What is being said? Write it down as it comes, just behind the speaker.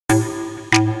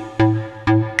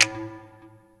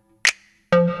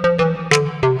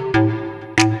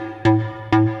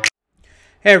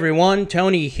Hey everyone,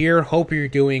 Tony here. Hope you're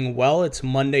doing well. It's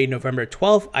Monday, November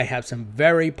 12th. I have some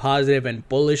very positive and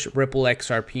bullish Ripple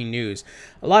XRP news.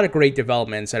 A lot of great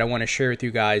developments that I want to share with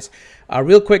you guys.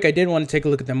 Real quick, I did want to take a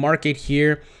look at the market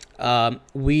here.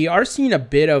 We are seeing a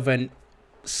bit of an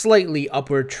slightly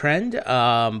upward trend,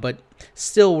 but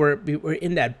still we're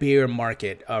in that bear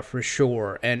market for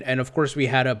sure. And of course, we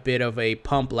had a bit of a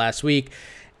pump last week,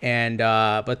 and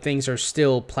but things are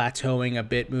still plateauing a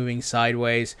bit, moving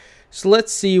sideways. So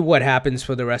let's see what happens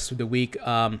for the rest of the week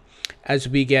as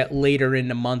we get later in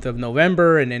the month of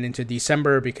November and then into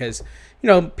December, because, you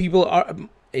know, people are,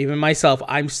 even myself,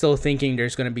 I'm still thinking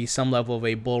there's going to be some level of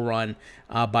a bull run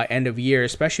by end of year,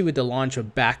 especially with the launch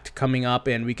of BACT coming up,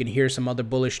 and we can hear some other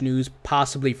bullish news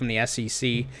possibly from the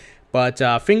SEC.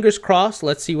 But fingers crossed,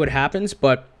 let's see what happens.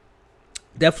 But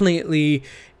definitely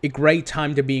a great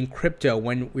time to be in crypto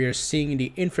when we're seeing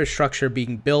the infrastructure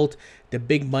being built, the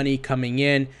big money coming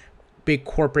in, big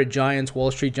corporate giants, Wall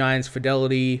Street giants,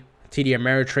 Fidelity, TD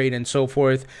Ameritrade, and so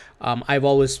forth. I've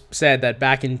always said that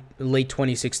back in late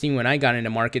 2016 when I got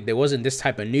into market, there wasn't this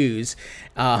type of news.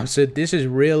 So this is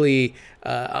really,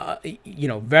 you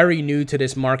know, very new to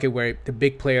this market where the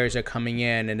big players are coming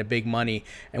in and the big money.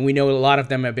 And we know a lot of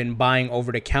them have been buying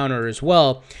over the counter as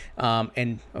well.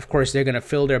 And of course, they're going to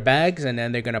fill their bags and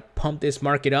then they're going to pump this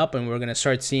market up, and we're going to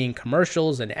start seeing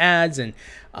commercials and ads, and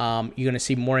you're going to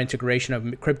see more integration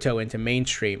of crypto into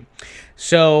mainstream.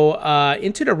 So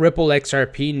into the Ripple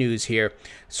XRP news here.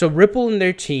 So Ripple and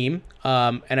their team,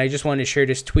 and I just wanted to share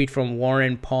this tweet from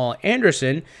Warren Paul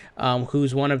Anderson,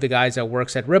 who's one of the guys that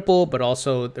works at Ripple, but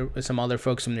also some other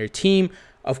folks from their team.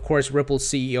 Of course, Ripple's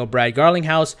CEO, Brad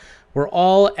Garlinghouse. We're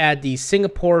all at the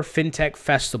Singapore Fintech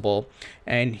Festival,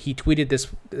 and he tweeted this,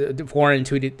 Warren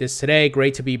tweeted this today.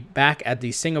 Great to be back at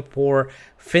the Singapore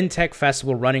Fintech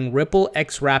Festival running Ripple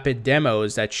XRapid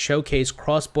demos that showcase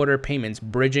cross-border payments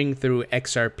bridging through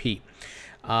XRP.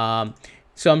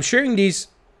 So I'm sharing these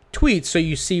tweets so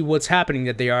you see what's happening,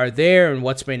 that they are there and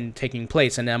what's been taking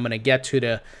place, and then I'm going to get to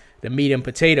the meat and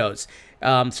potatoes.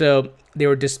 So they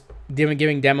were just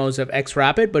giving demos of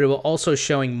xRapid, but it was also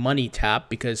showing Money Tap,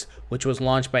 which was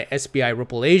launched by SBI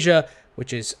Ripple Asia,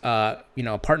 which is you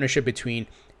know, a partnership between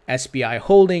SBI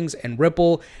Holdings and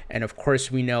Ripple. And of course,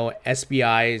 we know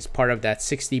SBI is part of that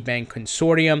 60 bank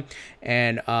consortium,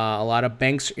 and a lot of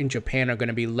banks in Japan are going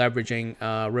to be leveraging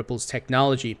Ripple's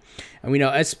technology. And we know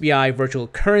SBI Virtual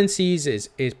Currencies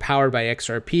is powered by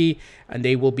XRP, and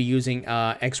they will be using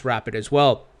xRapid as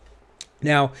well.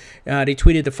 Now, they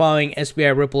tweeted the following: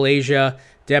 SBI Ripple Asia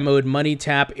demoed Money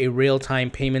Tap, a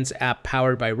real-time payments app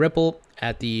powered by Ripple,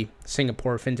 at the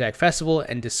Singapore Fintech Festival,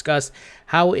 and discussed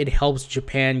how it helps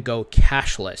Japan go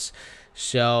cashless.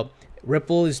 So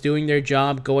Ripple is doing their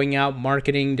job, going out,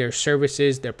 marketing their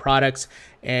services, their products,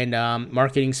 and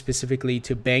marketing specifically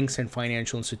to banks and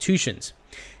financial institutions.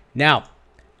 Now,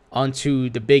 onto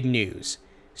the big news.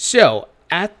 So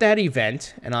at that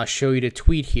event, and I'll show you the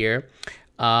tweet here,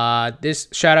 this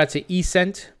shout out to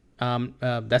eCent.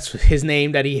 That's his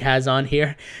name that he has on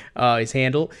here, his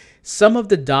handle. Some of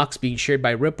the docs being shared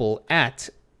by Ripple at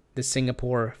the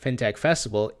Singapore Fintech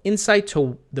Festival, insight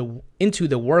into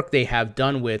the work they have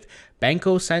done with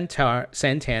Banco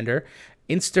Santander,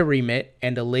 InstaRemit,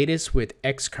 and the latest with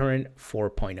xCurrent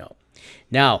 4.0.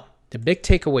 Now, the big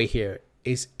takeaway here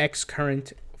is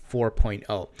xCurrent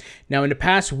 4.0. Now, in the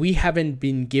past, we haven't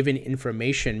been given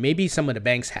information. Maybe some of the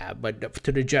banks have, but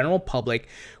to the general public,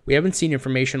 we haven't seen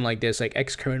information like this, like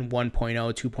xCurrent 1.0,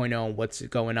 2.0, what's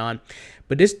going on.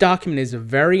 But this document is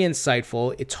very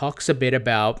insightful. It talks a bit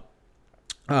about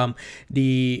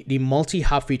the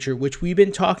multi-hop feature, which we've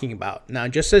been talking about. Now,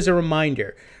 just as a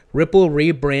reminder, Ripple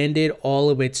rebranded all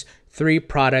of its 3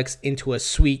 products into a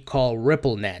suite called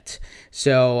RippleNet.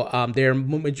 So they're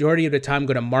majority of the time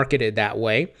going to market it that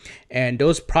way. And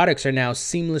those products are now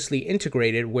seamlessly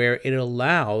integrated, where it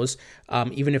allows,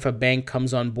 even if a bank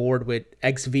comes on board with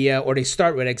XVIA, or they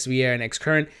start with XVIA and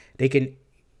xCurrent, they can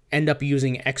end up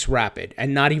using xRapid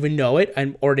and not even know it,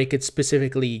 or they could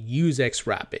specifically use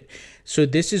xRapid. So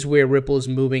this is where Ripple is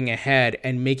moving ahead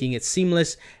and making it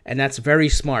seamless, and that's very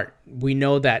smart. We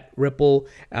know that Ripple,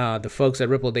 the folks at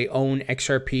Ripple, they own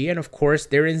XRP, and of course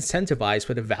they're incentivized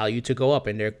for the value to go up,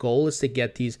 and their goal is to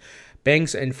get these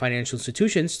banks and financial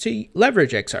institutions to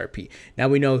leverage XRP. Now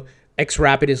we know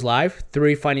xRapid is live.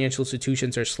 3 financial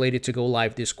institutions are slated to go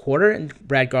live this quarter, and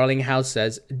Brad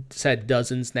Garlinghouse said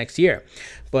dozens next year.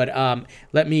 But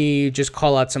let me just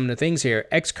call out some of the things here.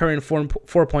 xCurrent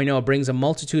 4.0 brings a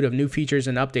multitude of new features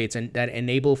and updates that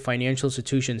enable financial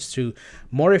institutions to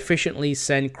more efficiently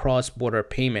send cross-border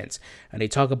payments. And they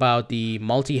talk about the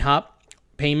multi-hop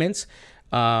payments,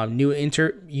 New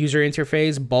user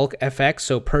interface, bulk FX,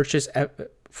 so purchase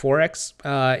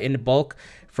Forex in bulk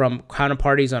from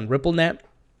counterparties on RippleNet.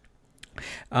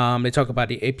 They talk about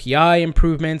the API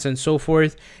improvements and so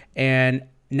forth. And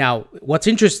now what's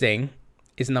interesting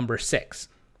is number 6.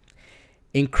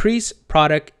 Increase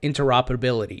product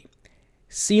interoperability.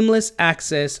 Seamless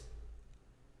access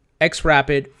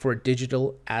xRapid for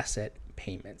digital asset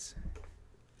payments.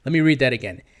 Let me read that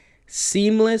again.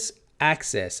 Seamless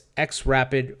access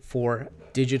xRapid for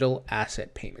digital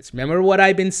asset payments. Remember what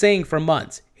I've been saying for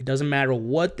months. It doesn't matter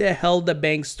what the hell the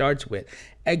bank starts with,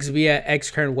 xVia,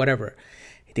 xCurrent, whatever.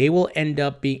 They will end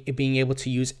up being able to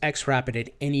use xRapid at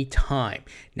any time.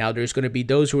 Now, there's going to be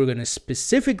those who are going to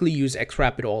specifically use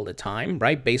xRapid all the time,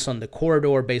 right? Based on the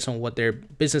corridor, based on what their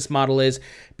business model is,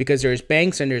 because there's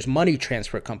banks and there's money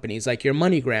transfer companies like your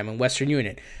MoneyGram and Western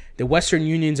Union. The Western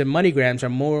Unions and MoneyGrams are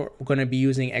more going to be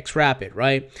using xRapid,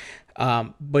 right?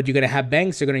 But you're going to have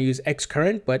banks that are going to use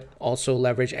xCurrent, but also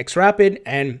leverage xRapid.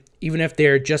 And even if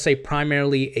they're just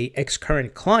primarily a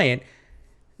xCurrent client,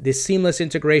 this seamless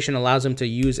integration allows them to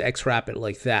use xRapid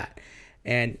like that.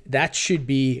 And that should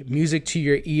be music to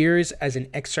your ears as an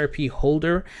XRP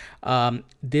holder.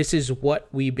 This is what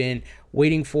we've been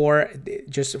waiting for,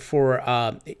 just for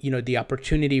the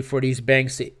opportunity for these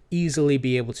banks to easily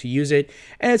be able to use it.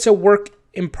 And it's a work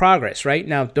in progress, right?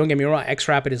 Now, don't get me wrong,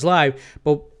 xRapid is live,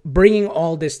 but bringing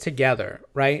all this together,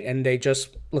 right? And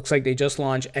looks like they just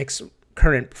launched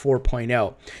xCurrent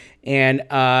 4.0.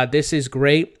 And this is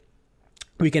great.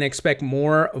 We can expect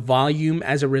more volume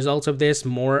as a result of this,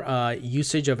 more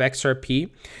usage of XRP,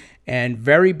 and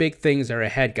very big things are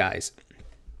ahead, guys.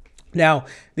 Now,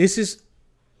 this is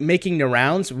making the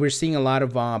rounds. We're seeing a lot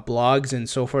of blogs and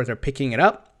so forth are picking it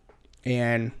up.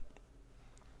 And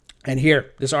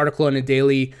here, this article in the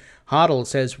Daily Hodl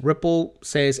says, Ripple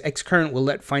says xCurrent will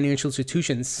let financial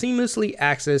institutions seamlessly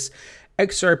access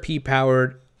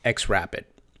XRP-powered xRapid.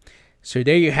 So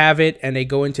there you have it, and they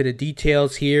go into the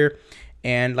details here.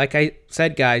 And like I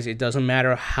said, guys, it doesn't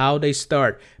matter how they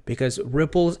start, because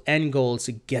Ripple's end goal is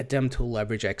to get them to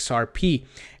leverage XRP.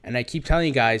 And I keep telling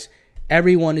you guys,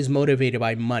 everyone is motivated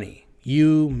by money.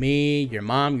 You, me, your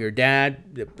mom, your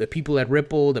dad, the people at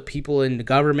Ripple, the people in the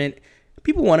government.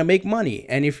 People want to make money.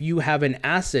 And if you have an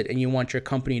asset and you want your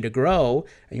company to grow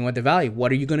and you want the value,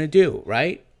 what are you going to do,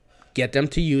 right? Get them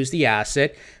to use the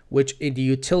asset, which in the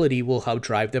utility will help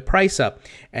drive the price up.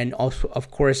 And also, of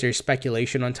course, there's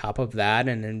speculation on top of that,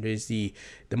 and then there's the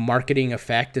marketing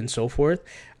effect and so forth.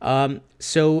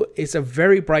 So it's a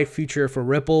very bright future for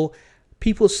Ripple.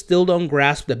 People still don't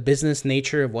grasp the business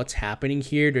nature of what's happening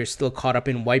here. They're still caught up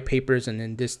in white papers and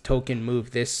then this token move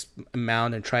this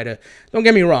amount and try to, don't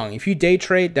get me wrong, if you day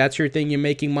trade, that's your thing, you're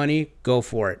making money, go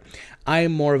for it. I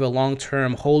am more of a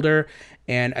long-term holder,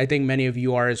 and I think many of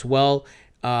you are as well.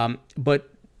 But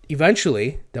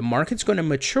eventually, the market's going to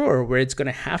mature where it's going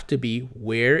to have to be,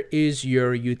 where is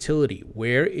your utility?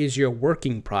 Where is your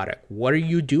working product? What are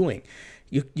you doing?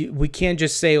 We can't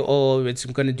just say, oh, it's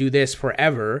going to do this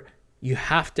forever. You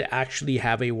have to actually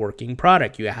have a working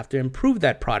product. You have to improve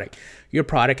that product. Your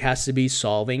product has to be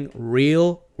solving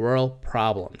real world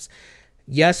problems.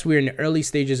 Yes, we're in the early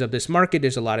stages of this market.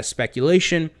 There's a lot of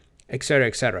speculation, et cetera,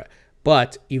 et cetera.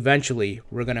 But eventually,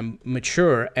 we're going to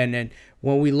mature. And then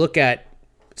when we look at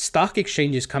stock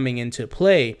exchanges coming into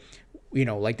play, you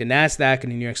know, like the NASDAQ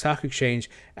and the New York Stock Exchange,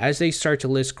 as they start to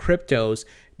list cryptos,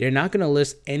 they're not going to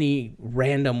list any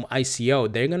random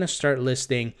ICO. They're going to start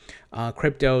listing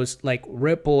cryptos like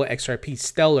Ripple, XRP,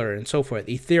 Stellar, and so forth,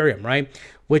 Ethereum, right?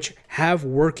 Which have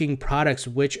working products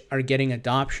which are getting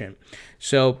adoption.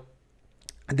 So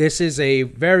this is a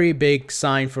very big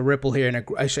sign for Ripple here, and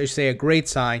I should say a great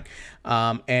sign.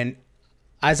 And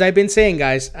as I've been saying,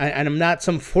 guys, and I'm not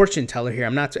some fortune teller here.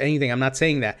 I'm not anything. I'm not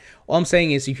saying that. All I'm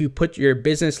saying is if you put your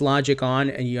business logic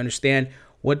on and you understand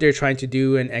what they're trying to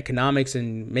do in economics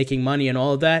and making money and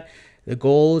all of that, the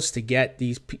goal is to get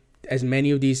as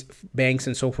many of these banks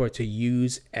and so forth to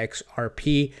use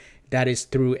XRP. That is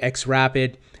through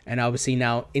xRapid, and obviously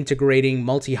now integrating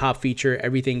multi-hop feature,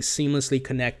 everything seamlessly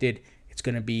connected. It's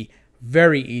going to be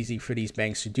very easy for these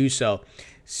banks to do so.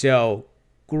 So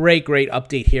great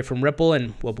update here from Ripple,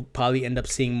 and we'll probably end up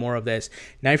seeing more of this.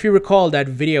 Now, if you recall that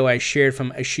video I shared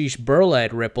from Ashish Burla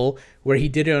at Ripple, where he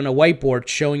did it on a whiteboard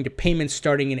showing the payments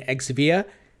starting in xVia,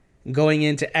 going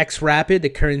into xRapid, the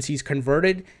currency's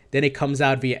converted, then it comes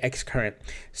out via xCurrent.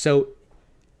 So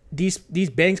these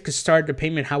banks could start the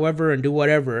payment however and do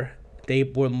whatever. They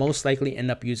will most likely end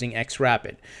up using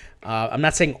xRapid. I'm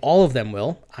not saying all of them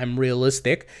will. I'm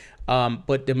realistic.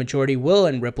 But the majority will,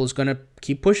 and Ripple's going to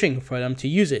keep pushing for them to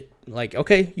use it. Like,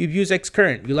 okay, you've used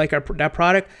xCurrent. You like that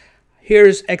product?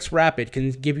 here's xRapid,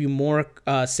 can give you more,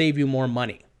 save you more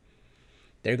money.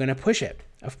 They're going to push it.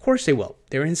 Of course they will.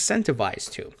 They're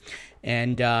incentivized to.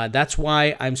 And that's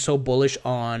why I'm so bullish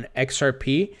on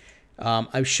XRP.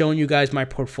 I've shown you guys my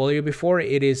portfolio before.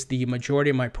 It is the majority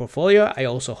of my portfolio. I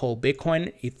also hold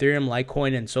Bitcoin, Ethereum,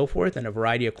 Litecoin, and so forth, and a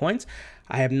variety of coins.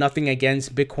 I have nothing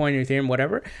against Bitcoin, Ethereum,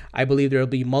 whatever. I believe there will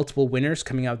be multiple winners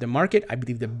coming out of the market. I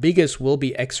believe the biggest will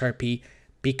be XRP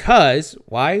because,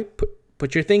 why?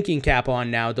 Put your thinking cap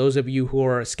on now, those of you who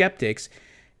are skeptics.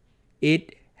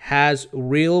 It has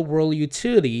real world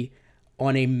utility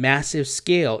on a massive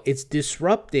scale. It's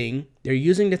disrupting, they're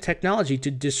using the technology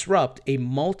to disrupt a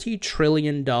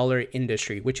multi-trillion-dollar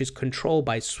industry, which is controlled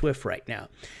by SWIFT right now.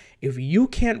 If you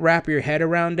can't wrap your head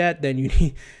around that, then you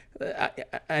need,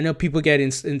 I know people get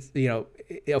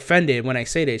offended when I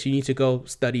say this. You need to go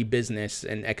study business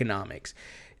and economics.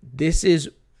 This is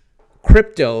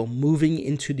crypto moving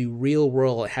into the real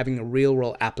world, having a real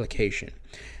world application.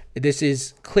 This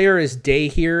is clear as day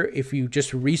here. If you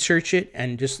just research it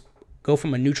and just go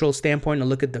from a neutral standpoint and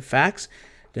look at the facts,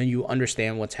 then you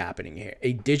understand what's happening here.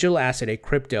 A digital asset, a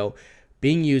crypto,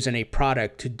 being used in a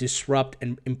product to disrupt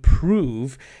and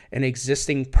improve an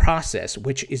existing process,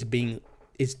 which is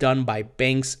done by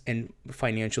banks and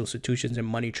financial institutions and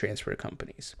money transfer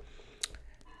companies.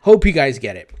 Hope you guys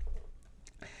get it.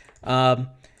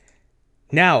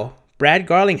 Now, Brad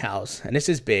Garlinghouse, and this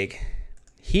is big.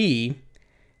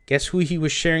 Guess who he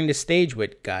was sharing the stage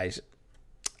with, guys?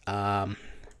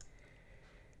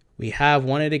 We have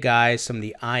one of the guys from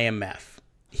the IMF.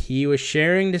 He was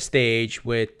sharing the stage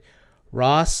with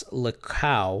Ross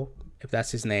Leckow, if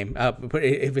that's his name,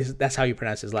 if that's how you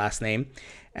pronounce his last name.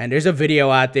 And there's a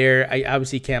video out there. I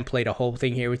obviously can't play the whole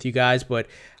thing here with you guys, but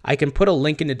I can put a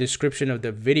link in the description of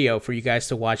the video for you guys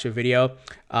to watch the video.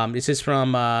 This is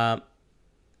from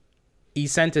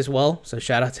eCent as well, so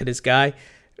shout out to this guy.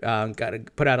 Got to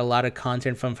put out a lot of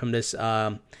content from this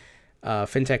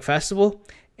Fintech festival.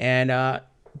 And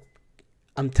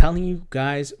I'm telling you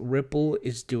guys, Ripple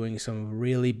is doing some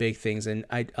really big things, and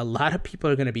a lot of people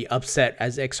are going to be upset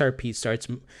as XRP starts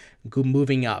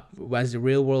moving up, as the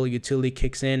real world utility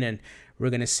kicks in, and we're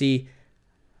going to see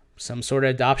some sort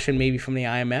of adoption maybe from the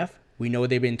IMF. We know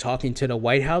they've been talking to the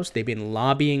White House. They've been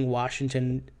lobbying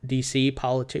Washington, D.C.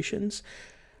 politicians.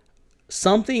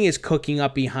 Something is cooking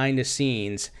up behind the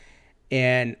scenes,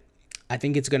 and I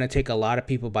think it's going to take a lot of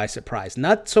people by surprise.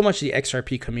 Not so much the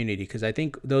XRP community, because I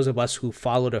think those of us who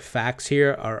follow the facts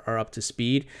here are up to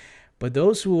speed. But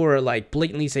those who are like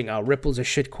blatantly saying, oh, Ripple's a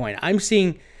shitcoin. I'm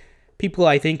seeing people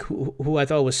I think who I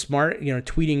thought was smart,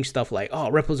 tweeting stuff like, oh,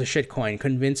 Ripple's a shitcoin,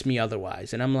 convince me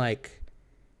otherwise. And I'm like,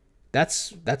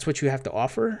 that's what you have to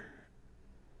offer?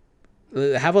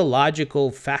 Have a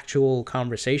logical, factual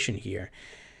conversation here.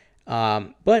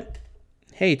 But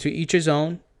hey, to each his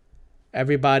own.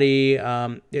 Everybody,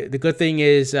 the good thing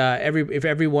is if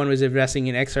everyone was investing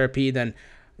in XRP, then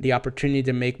the opportunity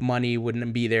to make money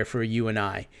wouldn't be there for you and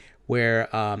I. Where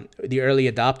the early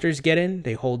adopters get in,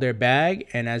 they hold their bag,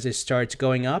 and as it starts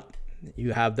going up,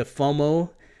 you have the FOMO,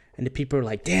 and the people are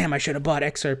like, damn, I should have bought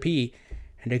XRP,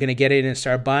 and they're going to get in and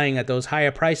start buying at those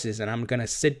higher prices, and I'm going to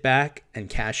sit back and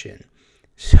cash in.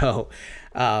 So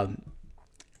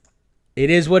it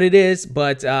is what it is,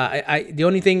 but the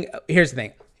only thing, here's the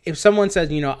thing. If someone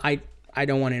says, I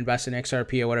don't want to invest in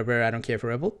XRP or whatever, I don't care for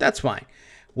Ripple, that's fine.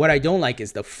 What I don't like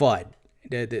is the FUD,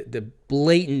 the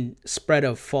blatant spread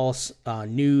of false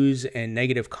news and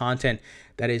negative content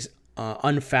that is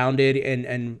unfounded,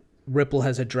 and Ripple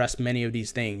has addressed many of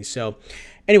these things. So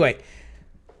anyway,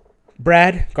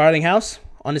 Brad Garlinghouse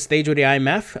on the stage with the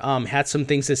IMF had some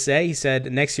things to say. He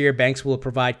said next year banks will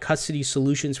provide custody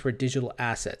solutions for digital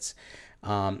assets.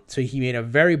 So he made a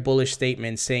very bullish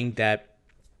statement saying that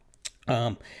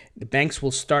the banks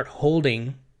will start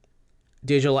holding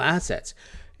digital assets.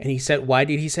 And he said, why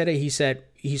did he say that? He said,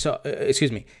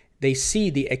 they see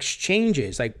the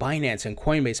exchanges like Binance and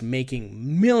Coinbase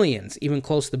making millions, even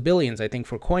close to billions, I think,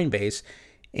 for Coinbase.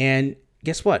 And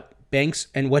guess what? Banks,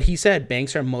 and what he said,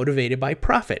 banks are motivated by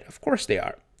profit. Of course they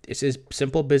are. This is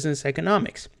simple business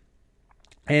economics.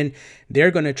 And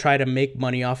they're going to try to make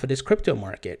money off of this crypto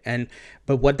market.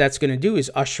 But what that's going to do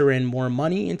is usher in more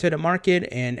money into the market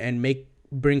and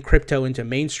bring crypto into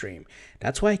mainstream.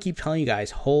 That's why I keep telling you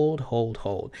guys, hold.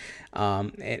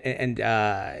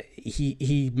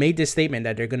 He made this statement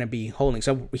that they're going to be holding.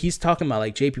 So he's talking about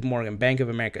like JP Morgan, Bank of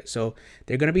America. So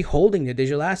they're going to be holding the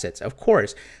digital assets. Of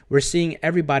course, we're seeing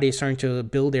everybody starting to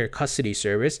build their custody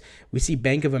service. We see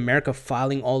Bank of America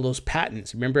filing all those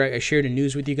patents. Remember, I shared the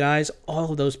news with you guys,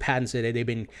 all of those patents that they've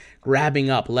been grabbing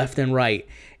up left and right,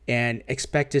 and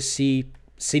expect to see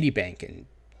Citibank and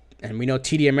And we know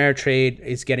TD Ameritrade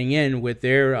is getting in with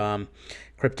their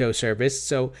crypto service.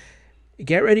 So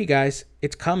get ready, guys.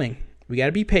 It's coming. We got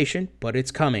to be patient, but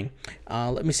it's coming.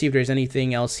 Let me see if there's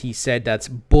anything else he said that's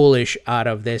bullish out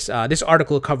of this. This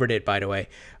article covered it, by the way,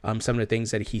 some of the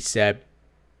things that he said.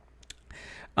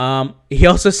 He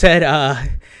also said,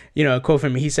 a quote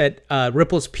from him. He said,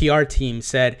 Ripple's PR team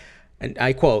said, and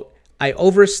I quote, "I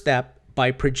overstep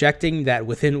by projecting that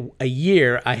within a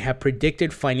year, I have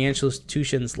predicted financial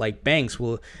institutions like banks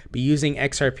will be using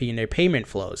XRP in their payment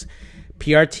flows."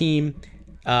 PR team,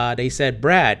 they said,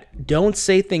 "Brad, don't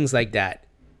say things like that.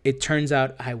 It turns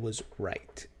out I was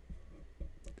right."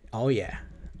 Oh yeah.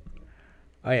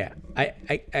 Oh yeah.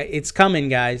 It's coming,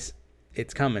 guys.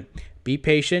 It's coming. Be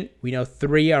patient. We know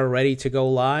 3 are ready to go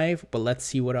live, but let's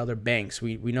see what other banks.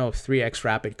 We know of 3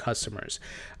 XRapid customers.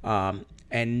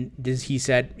 And this, he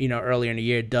said, earlier in the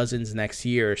year, dozens next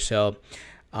year. So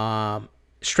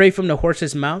straight from the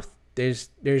horse's mouth, there's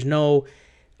no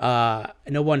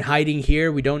one hiding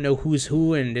here. We don't know who's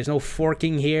who, and there's no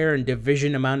forking here and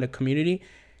division among the community.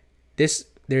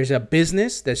 There's a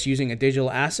business that's using a digital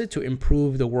asset to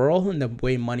improve the world and the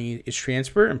way money is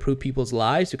transferred, improve people's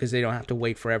lives because they don't have to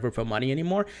wait forever for money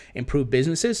anymore, improve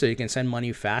businesses so you can send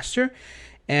money faster.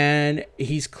 And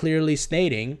he's clearly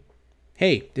stating,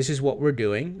 hey, this is what we're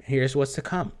doing. Here's what's to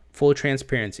come. Full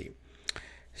transparency.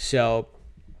 So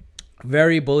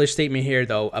very bullish statement here,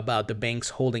 though, about the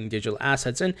banks holding digital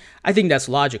assets. And I think that's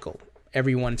logical.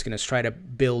 Everyone's going to try to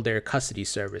build their custody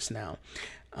service now.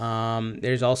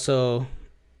 There's also,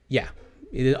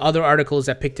 other articles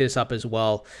that picked this up as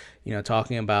well,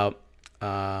 talking about,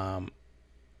 like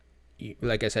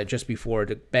I said, just before,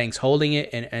 the banks holding it,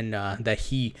 and that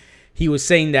he was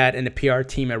saying that, and the PR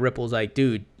team at Ripple's like,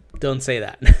 dude, don't say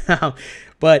that.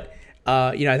 But,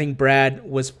 I think Brad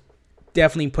was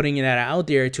definitely putting that out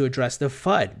there to address the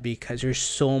FUD, because there's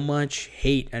so much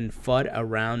hate and FUD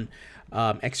around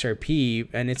XRP,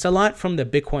 and it's a lot from the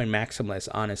Bitcoin maximalists,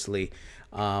 honestly,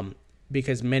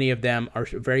 because many of them are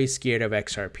very scared of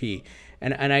XRP.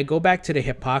 And I go back to the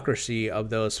hypocrisy of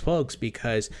those folks,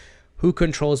 because who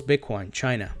controls Bitcoin?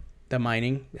 China. The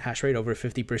mining hash rate over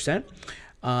 50%.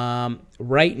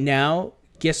 Right now,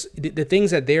 guess the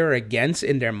things that they're against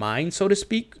in their mind, so to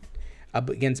speak,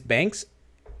 against banks,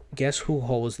 guess who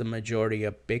holds the majority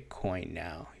of Bitcoin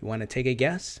now? You want to take a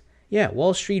guess? Yeah,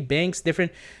 Wall Street, banks,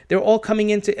 different. They're all coming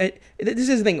into it. This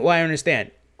is the thing, why I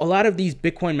understand. A lot of these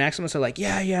Bitcoin maximalists are like,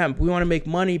 yeah, we want to make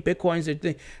money. Bitcoin's a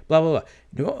thing, blah, blah, blah.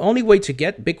 The only way to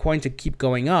get Bitcoin to keep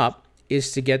going up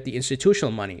is to get the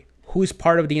institutional money. Who's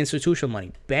part of the institutional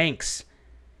money? Banks.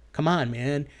 Come on,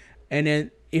 man. And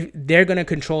then if they're going to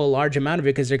control a large amount of it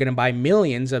because they're going to buy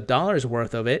millions of dollars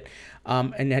worth of it,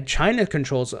 and that China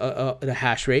controls the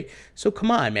hash rate. So come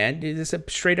on, man. It's a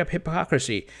straight up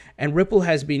hypocrisy. And Ripple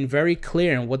has been very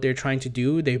clear in what they're trying to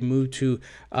do. They've moved to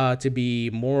be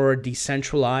more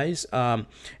decentralized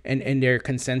in their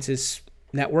consensus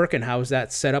network, and how is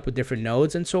that set up with different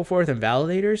nodes and so forth, and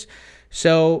validators.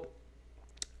 So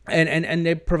and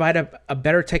they provide a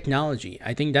better technology.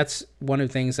 I think that's one of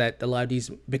the things that a lot of these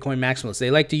Bitcoin maximalists,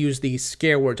 they like to use these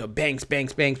scare words of banks,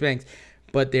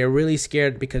 but they're really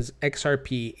scared because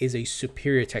XRP is a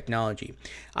superior technology.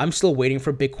 I'm still waiting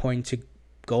for Bitcoin to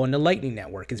go on the Lightning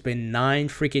Network. It's been 9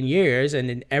 freaking years, and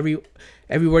then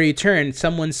everywhere you turn,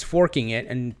 someone's forking it,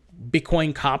 and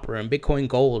Bitcoin Copper and Bitcoin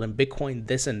Gold and Bitcoin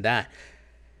this and that.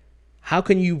 How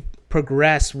can you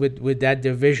progress with that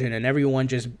division and everyone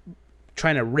just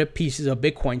trying to rip pieces of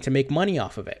Bitcoin to make money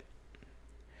off of it?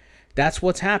 That's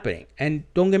what's happening. And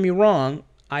don't get me wrong,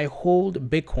 I hold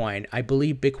Bitcoin. I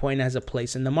believe Bitcoin has a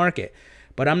place in the market,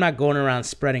 but I'm not going around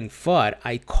spreading FUD.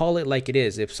 I call it like it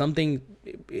is. If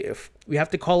we have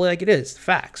to call it like it is,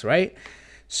 facts, right?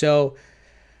 So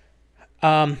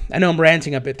I know I'm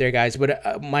ranting a bit there, guys,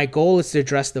 but my goal is to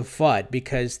address the FUD,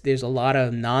 because there's a lot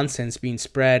of nonsense being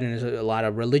spread, and there's a lot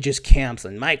of religious camps,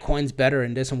 and my coin's better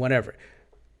and this and whatever.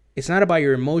 It's not about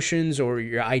your emotions or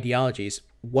your ideologies.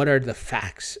 What are the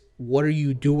facts? What are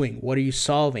you doing? What are you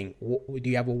solving? Do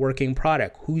you have a working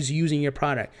product? Who's using your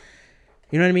product?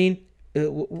 You know what I mean?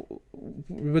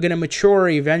 We're going to mature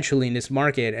eventually in this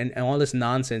market, and all this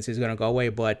nonsense is going to go away,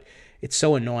 but it's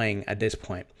so annoying at this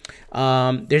point.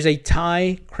 There's a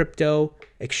Thai crypto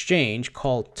exchange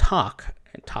called TOK,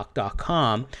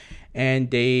 TOK.com,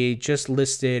 and they just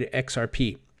listed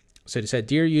XRP. So they said,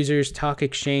 dear users, TOK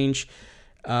exchange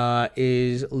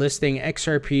is listing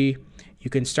XRP. You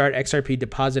can start XRP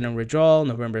deposit and withdrawal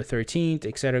November 13th,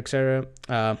 etc.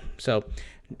 So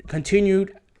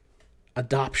continued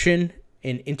adoption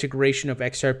and integration of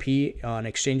XRP on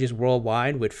exchanges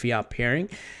worldwide with fiat pairing.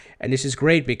 And this is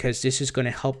great because this is going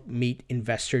to help meet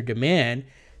investor demand,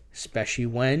 especially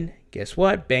when, guess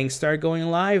what, banks start going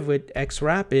live with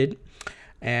XRapid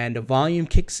and the volume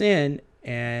kicks in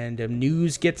and the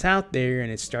news gets out there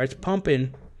and it starts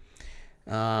pumping.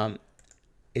 It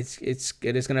is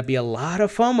going to be a lot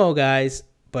of FOMO, guys,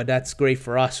 but that's great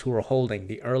for us who are holding,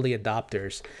 the early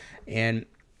adopters. And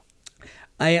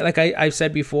I've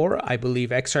said before, I believe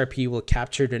XRP will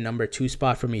capture the #2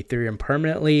 spot from Ethereum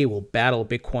permanently. Will battle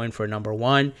Bitcoin for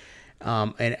 #1.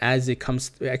 And as it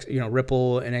comes,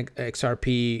 Ripple and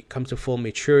XRP comes to full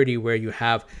maturity, where you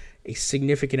have a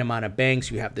significant amount of banks,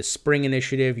 you have the Spring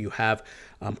Initiative, you have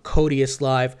Codius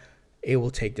Live, it will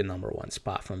take the #1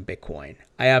 spot from Bitcoin.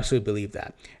 I absolutely believe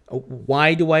that.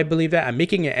 Why do I believe that? I'm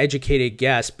making an educated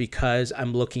guess because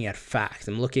I'm looking at facts.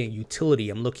 I'm looking at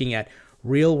utility. I'm looking at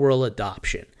real world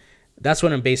adoption. That's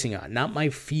what I'm basing on, not my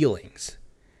feelings.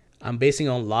 I'm basing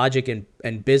on logic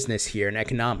and business here and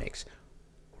economics.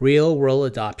 Real world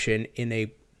adoption in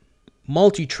a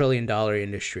multi-trillion-dollar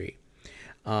industry.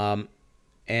 I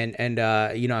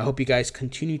hope you guys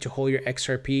continue to hold your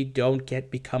XRP. Don't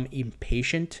become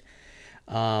impatient.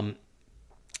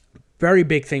 Very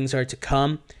big things are to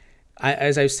come.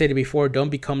 As I've stated before, don't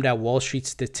become that Wall Street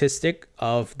statistic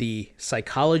of the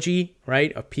psychology,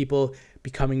 right? Of people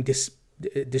becoming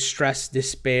distressed,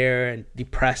 despair, and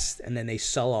depressed, and then they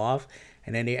sell off,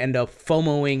 and then they end up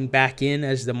FOMOing back in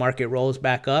as the market rolls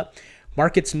back up.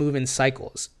 Markets move in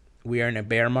cycles. We are in a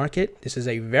bear market. This is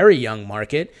a very young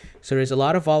market, so there's a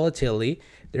lot of volatility.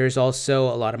 There's also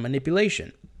a lot of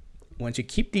manipulation. Once you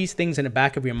keep these things in the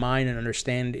back of your mind and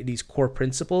understand these core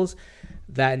principles,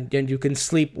 then you can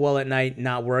sleep well at night,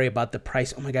 not worry about the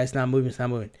price. Oh my God, it's not moving, it's not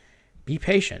moving. Be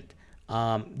patient.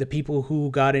 The people who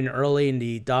got in early in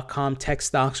the .com tech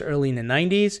stocks early in the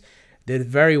 90s did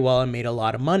very well and made a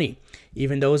lot of money.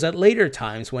 Even those at later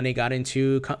times when they got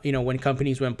into, when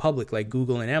companies went public like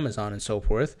Google and Amazon and so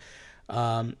forth.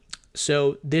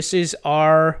 So this is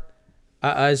our,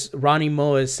 as Ronnie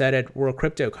Mo has said at World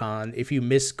CryptoCon, if you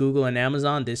miss Google and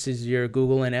Amazon, this is your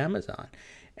Google and Amazon.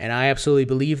 And I absolutely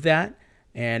believe that.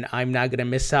 And I'm not going to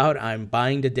miss out. I'm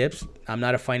buying the dips. I'm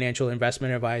not a financial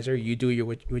investment advisor. You do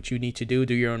what you need to do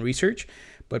your own research.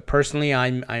 But personally,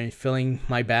 I'm filling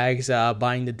my bags,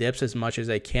 buying the dips as much as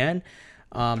I can.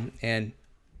 And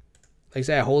like I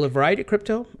said, I hold a variety of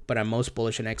crypto, but I'm most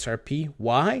bullish on XRP.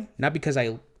 Why? Not because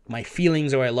my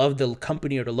feelings or I love the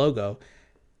company or the logo,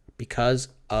 because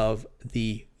of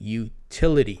the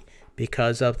utility,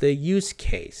 because of the use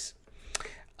case.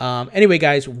 Anyway,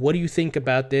 guys, what do you think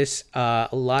about this? A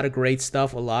lot of great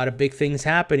stuff, a lot of big things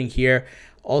happening here.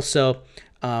 Also,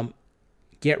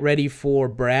 get ready for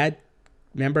Brad.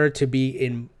 Remember to be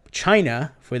in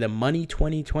China for the Money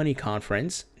 2020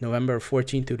 conference, November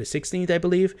 14th through the 16th, I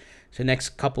believe. So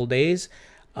next couple days.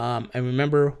 And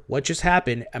remember what just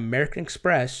happened. American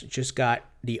Express just got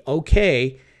the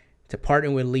okay to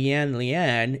partner with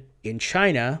Lian in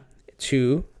China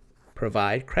to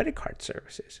provide credit card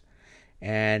services.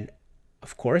 And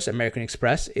of course, American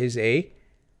Express is a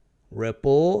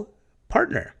Ripple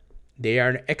partner. They are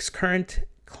an xCurrent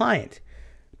client.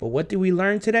 But what did we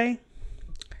learn today?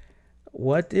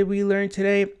 What did we learn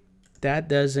today? That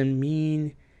doesn't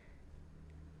mean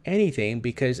anything,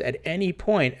 because at any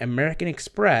point, American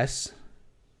Express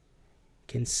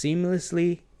can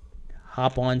seamlessly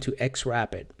hop on to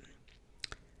xRapid.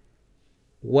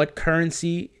 What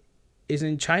currency is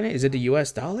in China? Is it the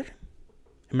US dollar?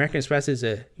 American Express is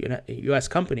a U.S.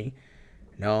 company.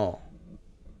 No.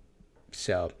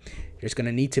 So there's going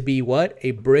to need to be what?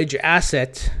 A bridge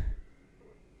asset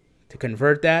to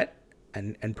convert that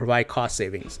and provide cost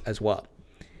savings as well.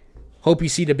 Hope you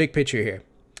see the big picture here.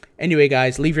 Anyway,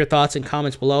 guys, leave your thoughts and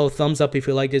comments below. Thumbs up if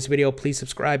you like this video. Please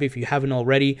subscribe if you haven't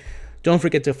already. Don't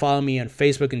forget to follow me on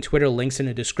Facebook and Twitter. Links in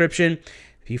the description.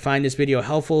 If you find this video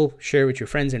helpful, share it with your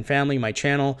friends and family, my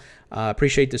channel.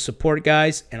 Appreciate the support,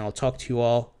 guys, and I'll talk to you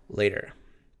all later.